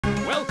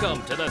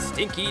Welcome to the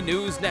Stinky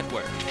News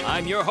Network.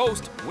 I'm your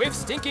host, Whiff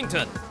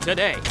Stinkington.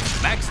 Today,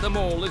 Max the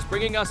Mole is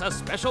bringing us a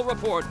special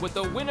report with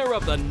the winner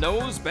of the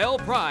Nose Bell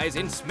Prize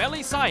in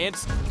Smelly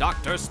Science,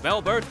 Dr.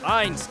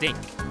 Ein-Stink.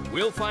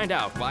 We'll find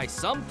out why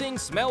some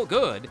things smell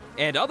good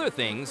and other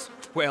things,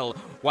 well,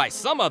 why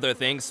some other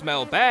things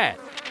smell bad,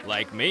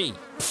 like me.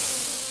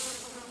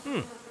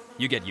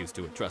 You get used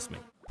to it, trust me.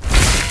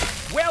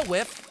 Well,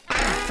 Whiff,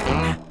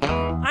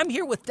 I'm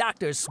here with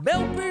Dr.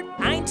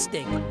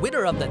 Ein-Stink,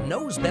 winner of the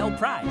Nose Bell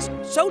Prize.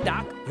 So,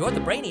 Doc, you're the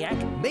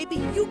brainiac. Maybe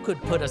you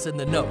could put us in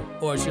the know,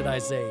 or should I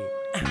say,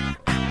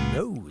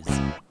 nose.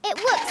 It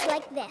works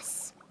like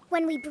this.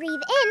 When we breathe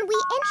in,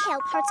 we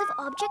inhale parts of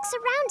objects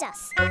around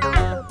us.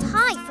 Apple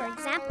pie, for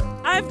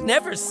example. I've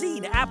never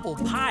seen apple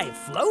pie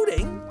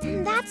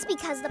floating. That's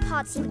because the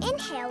parts you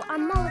inhale are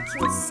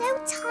molecules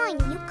so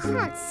tiny you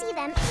can't see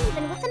them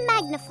even with a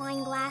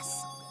magnifying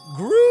glass.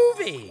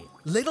 Groovy!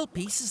 Little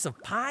pieces of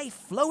pie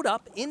float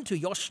up into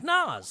your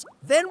schnoz.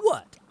 Then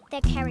what?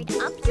 They're carried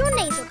up your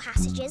nasal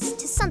passages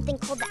to something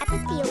called the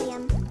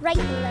epithelium, right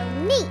below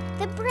me,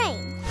 the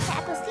brain. The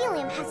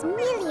epithelium has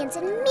millions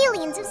and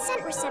millions of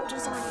scent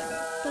receptors on it.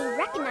 They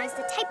recognize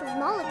the type of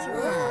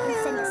molecule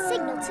and send a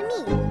signal to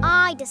me.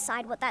 I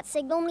decide what that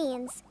signal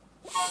means.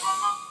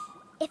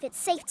 If it's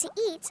safe to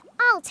eat,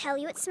 I'll tell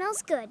you it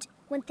smells good.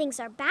 When things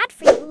are bad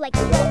for you, like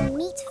raw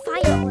meat,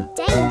 fire, or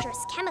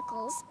dangerous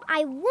chemicals,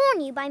 I warn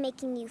you by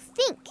making you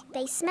think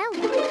they smell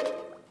good.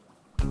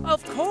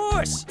 Of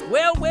course!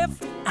 Well,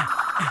 Whiff,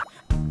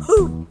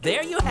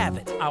 there you have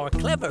it. Our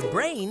clever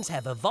brains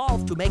have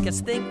evolved to make us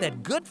think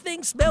that good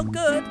things smell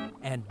good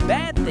and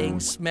bad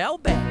things smell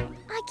bad.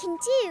 I can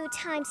do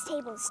times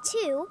tables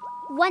too.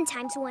 1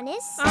 times 1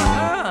 is...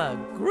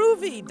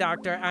 Groovy,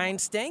 Dr.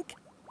 Ein-Stink.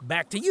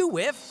 Back to you,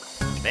 Whiff.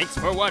 Thanks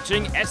for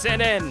watching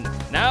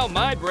SNN. Now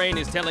my brain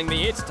is telling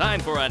me it's time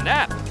for a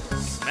nap.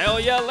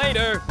 Smell ya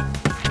later.